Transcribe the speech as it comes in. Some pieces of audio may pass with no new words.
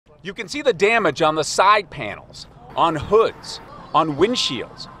You can see the damage on the side panels, on hoods, on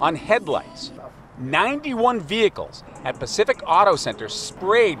windshields, on headlights. 91 vehicles at Pacific Auto Center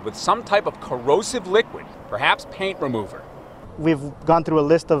sprayed with some type of corrosive liquid, perhaps paint remover. We've gone through a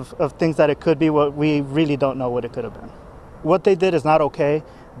list of things that it could be. What we really don't know what it could have been. What they did is not okay,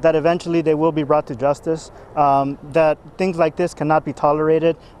 that eventually they will be brought to justice, that things like this cannot be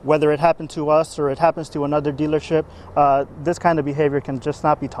tolerated, whether it happened to us or it happens to another dealership. This kind of behavior can just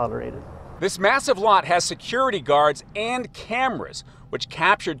not be tolerated. This massive lot has security guards and cameras, which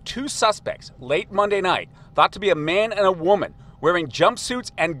captured two suspects late Monday night, thought to be a man and a woman, wearing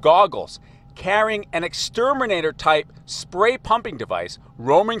jumpsuits and goggles, carrying an exterminator-type spray pumping device,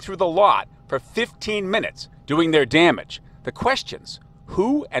 roaming through the lot for 15 minutes, doing their damage. The questions: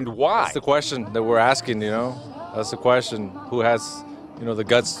 who and why? That's the question that we're asking, That's the question. Who has, the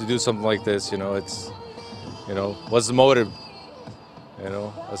guts to do something like this? It's, what's the motive?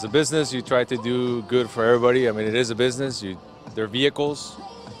 As a business, you try to do good for everybody. I mean, it is a business. They're vehicles,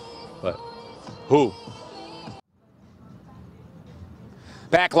 but who?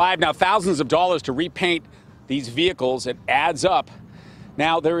 Back live now, thousands of dollars to repaint these vehicles. It adds up.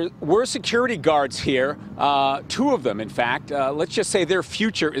 Now, there were security guards here, two of them, in fact. Let's just say their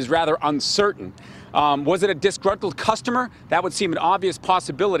future is rather uncertain. Was it a disgruntled customer? That would seem an obvious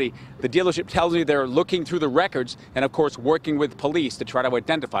possibility. The dealership tells me they're looking through the records and, of course, working with police to try to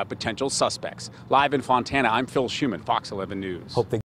identify potential suspects. Live in Fontana, I'm Phil Schuman, Fox 11 News.